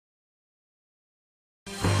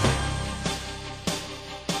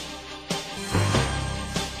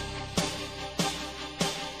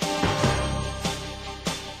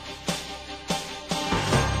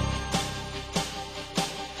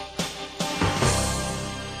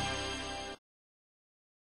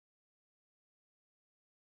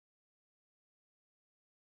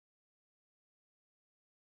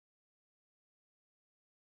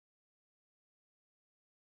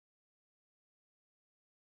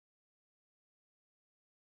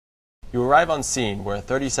You arrive on scene where a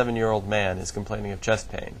 37-year-old man is complaining of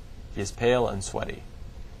chest pain. He is pale and sweaty.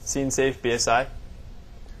 Scene safe, BSI.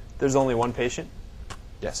 There's only one patient?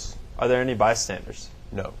 Yes. Are there any bystanders?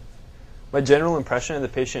 No. My general impression of the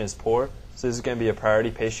patient is poor, so this is going to be a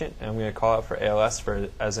priority patient, and I'm going to call out for ALS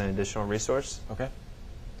as an additional resource. Okay.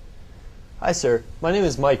 Hi, sir. My name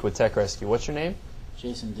is Mike with Tech Rescue. What's your name?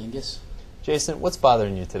 Jason Dingus. Jason, what's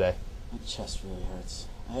bothering you today? My chest really hurts.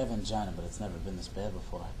 I have angina, but it's never been this bad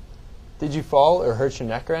before. Did you fall or hurt your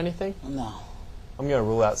neck or anything? No. I'm going to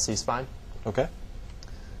rule out C-spine. Okay.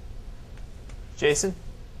 Jason,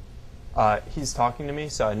 he's talking to me,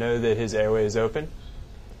 so I know that his airway is open.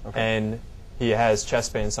 Okay. And he has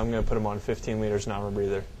chest pain, so I'm going to put him on 15 liters normal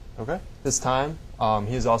breather. Okay. This time,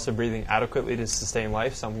 he is also breathing adequately to sustain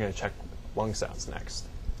life, so I'm going to check lung sounds next.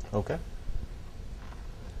 Okay.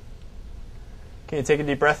 Can you take a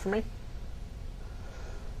deep breath for me?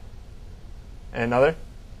 And another.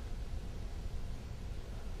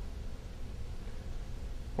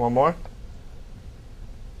 One more.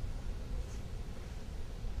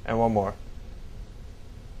 And one more.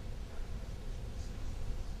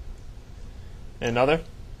 Another.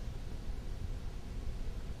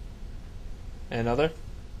 Another.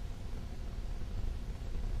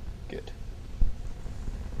 Good.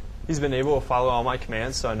 He's been able to follow all my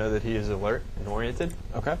commands, so I know that he is alert and oriented.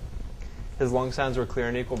 Okay. His lung sounds were clear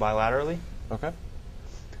and equal bilaterally. Okay.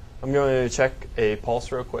 I'm going to check a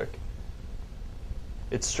pulse real quick.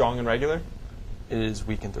 It's strong and regular. It is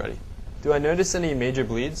weak and thready. Do I notice any major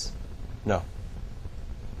bleeds? No.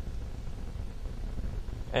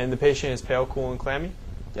 And the patient is pale, cool, and clammy?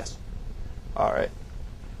 Yes. All right.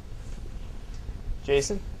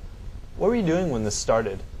 Jason, what were you doing when this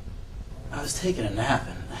started? I was taking a nap,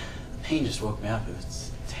 and the pain just woke me up. It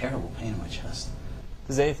was terrible pain in my chest.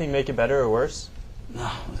 Does anything make it better or worse?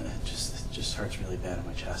 No, it just hurts really bad in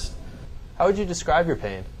my chest. How would you describe your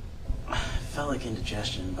pain? It felt like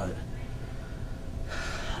indigestion, but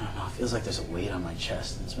I don't know. It feels like there's a weight on my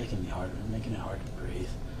chest, and it's making it hard to breathe.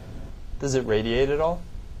 Does it radiate at all?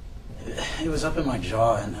 It was up in my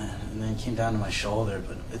jaw, and then came down to my shoulder,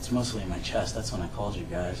 but it's mostly in my chest. That's when I called you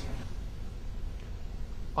guys.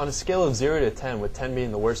 On a scale of 0 to 10, with 10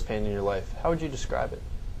 being the worst pain in your life, how would you describe it?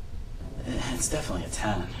 It's definitely a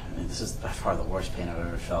 10. I mean, this is by far the worst pain I've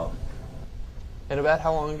ever felt. And about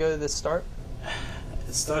how long ago did this start?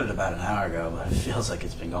 It started about an hour ago, but it feels like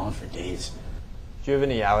it's been going for days. Do you have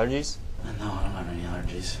any allergies? No, I don't have any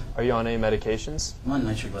allergies. Are you on any medications? I'm on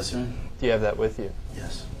nitroglycerin. Do you have that with you?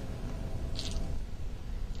 Yes.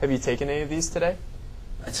 Have you taken any of these today?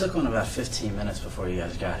 I took one about 15 minutes before you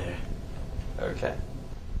guys got here. Okay.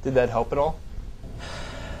 Did that help at all?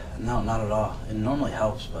 No, not at all. It normally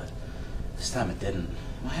helps, but this time it didn't.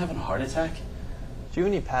 Am I having a heart attack? Do you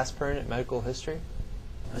have any past permanent medical history?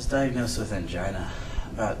 I was diagnosed with angina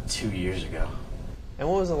about 2 years ago. And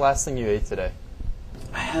what was the last thing you ate today?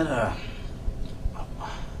 I had a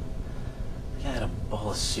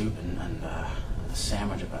bowl of soup and a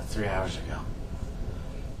sandwich about 3 hours ago.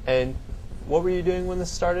 And what were you doing when this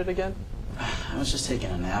started again? I was just taking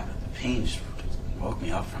a nap, and the pain just woke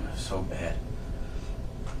me up from it. It was so bad.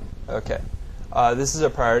 Okay. This is a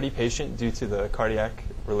priority patient due to the cardiac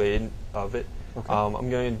related of it. Okay. I'm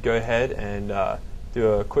going to go ahead and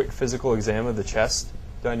do a quick physical exam of the chest.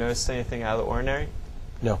 Do I notice anything out of the ordinary?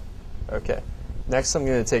 No. Okay. Next, I'm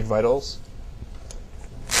going to take vitals.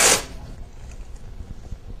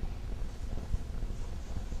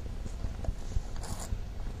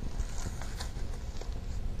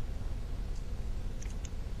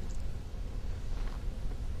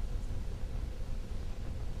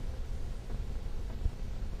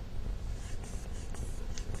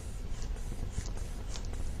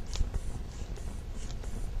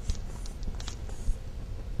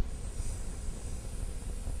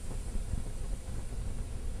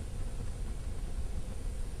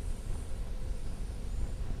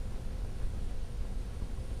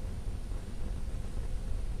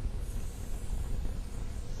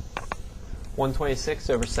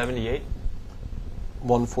 (126/78).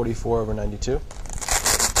 144/92.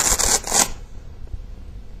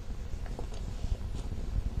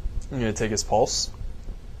 I'm going to take his pulse.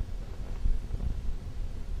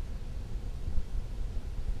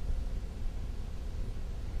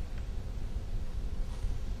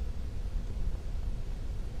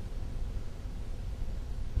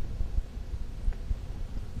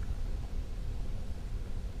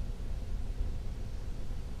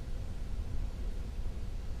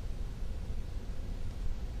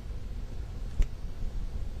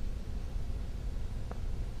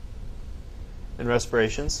 And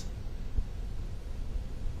respirations.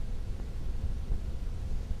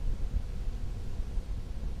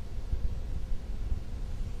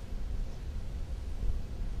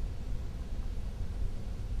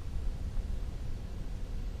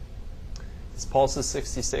 His pulse is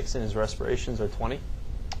 66 and his respirations are 20.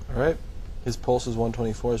 All right. His pulse is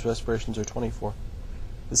 124. His respirations are 24.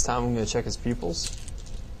 This time I'm going to check his pupils.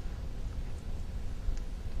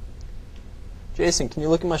 Jason, can you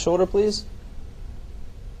look at my shoulder, please?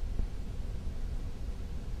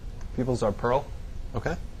 Pupils are pearl.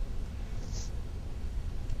 Okay.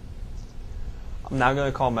 I'm now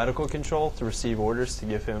going to call medical control to receive orders to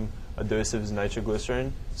give him a dose of his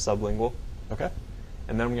nitroglycerin, sublingual. Okay.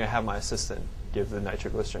 And then I'm going to have my assistant give the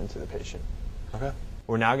nitroglycerin to the patient. Okay.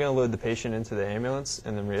 We're now going to load the patient into the ambulance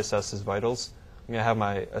and then reassess his vitals. I'm going to have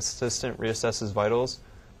my assistant reassess his vitals.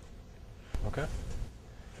 Okay.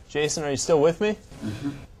 Jason, are you still with me? Mm-hmm.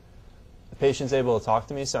 The patient's able to talk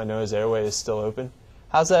to me, so I know his airway is still open.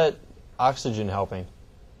 How's that oxygen helping?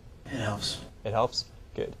 It helps. It helps?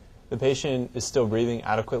 Good. The patient is still breathing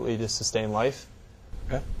adequately to sustain life.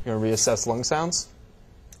 Okay. You're going to reassess lung sounds.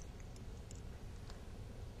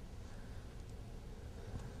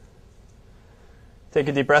 Take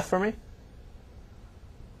a deep breath for me.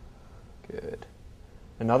 Good.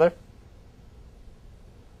 Another.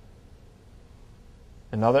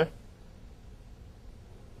 Another.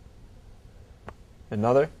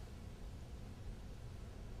 Another.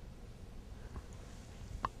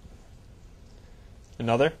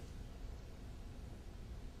 Another.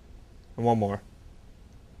 And one more.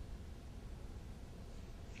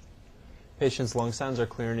 Patient's lung sounds are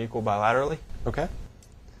clear and equal bilaterally. Okay.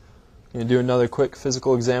 I'm going to do another quick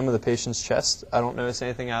physical exam of the patient's chest. I don't notice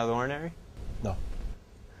anything out of the ordinary. No.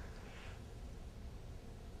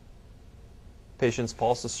 Patient's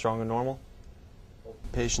pulse is strong and normal.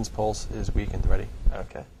 Patient's pulse is weak and thready.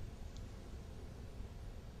 Okay.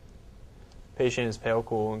 Patient is pale,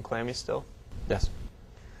 cool, and clammy still. Yes.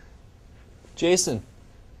 Jason,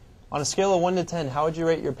 on a scale of 1 to 10, how would you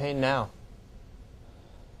rate your pain now?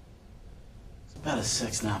 It's about a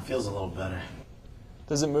 6 now. It feels a little better.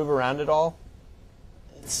 Does it move around at all?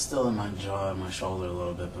 It's still in my jaw and my shoulder a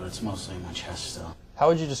little bit, but it's mostly in my chest still. How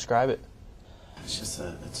would you describe it? It's just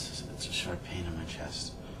it's a sharp pain in my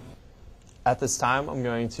chest. At this time, I'm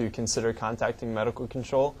going to consider contacting medical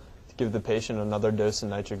control to give the patient another dose of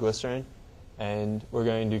nitroglycerin, and we're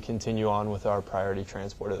going to continue on with our priority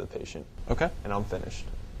transport of the patient. Okay. And I'm finished.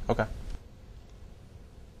 Okay.